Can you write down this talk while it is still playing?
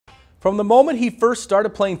From the moment he first started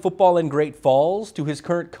playing football in Great Falls to his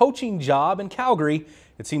current coaching job in Calgary,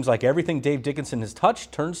 it seems like everything Dave Dickenson has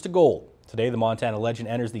touched turns to gold. Today, the Montana legend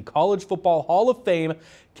enters the College Football Hall of Fame,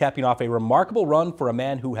 capping off a remarkable run for a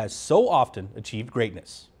man who has so often achieved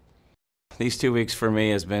greatness. These 2 weeks for me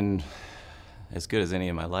has been as good as any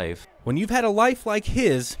in my life. When you've had a life like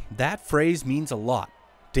his, that phrase means a lot.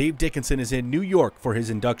 Dave Dickenson is in New York for his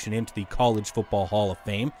induction into the College Football Hall of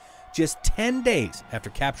Fame, just 10 days after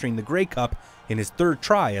capturing the Grey Cup in his third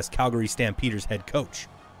try as Calgary Stampeders head coach.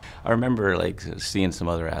 I remember seeing some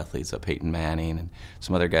other athletes, Peyton Manning and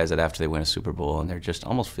some other guys that after they win a Super Bowl and they just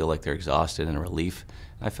almost feel like they're exhausted and a relief.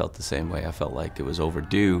 I felt the same way. I felt like it was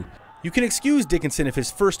overdue. You can excuse Dickenson if his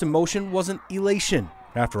first emotion wasn't elation.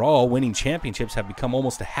 After all, winning championships have become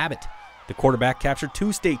almost a habit. The quarterback captured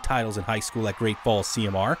 2 state titles in high school at Great Falls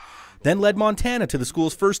CMR, then led Montana to the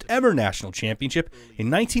school's first ever national championship in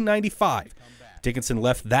 1995. Dickenson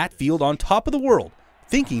left that field on top of the world,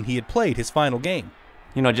 thinking he had played his final game.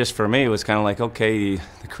 You know, just for me, it was kind of like, okay,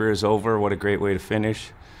 the career's over. What a great way to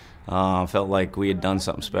finish. Felt like we had done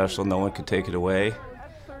something special. No one could take it away.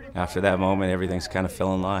 After that moment, everything's kind of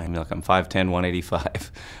fell in line. I mean, like I'm 5'10",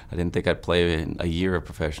 185. I didn't think I'd play in a year of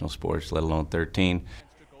professional sports, let alone 13.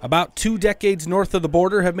 About 2 decades north of the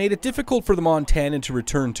border have made it difficult for the Montanan to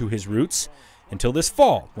return to his roots until this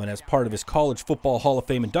fall, when as part of his College Football Hall of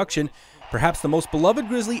Fame induction, perhaps the most beloved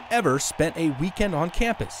Grizzly ever spent a weekend on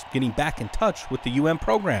campus, getting back in touch with the UM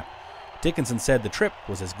program. Dickenson said the trip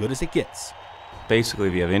was as good as it gets. Basically,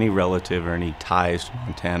 if you have any relative or any ties to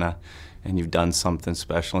Montana and you've done something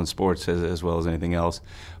special in sports as well as anything else,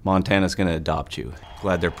 Montana's going to adopt you.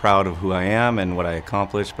 Glad they're proud of who I am and what I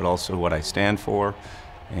accomplished, but also what I stand for.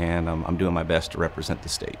 And I'm doing my best to represent the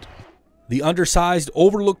state. The undersized,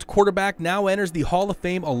 overlooked quarterback now enters the Hall of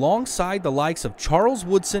Fame alongside the likes of Charles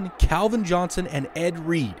Woodson, Calvin Johnson, and Ed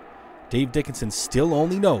Reed. Dave Dickenson still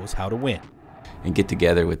only knows how to win. And get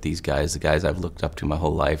together with these guys, the guys I've looked up to my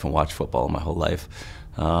whole life and watched football my whole life.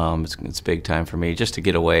 It's big time for me just to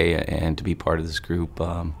get away and to be part of this group.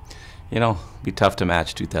 You know, it'd be tough to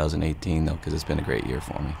match 2018 though, because it's been a great year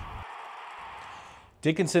for me.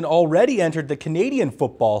 Dickenson already entered the Canadian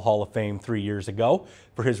Football Hall of Fame 3 years ago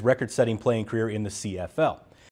for his record-setting playing career in the CFL.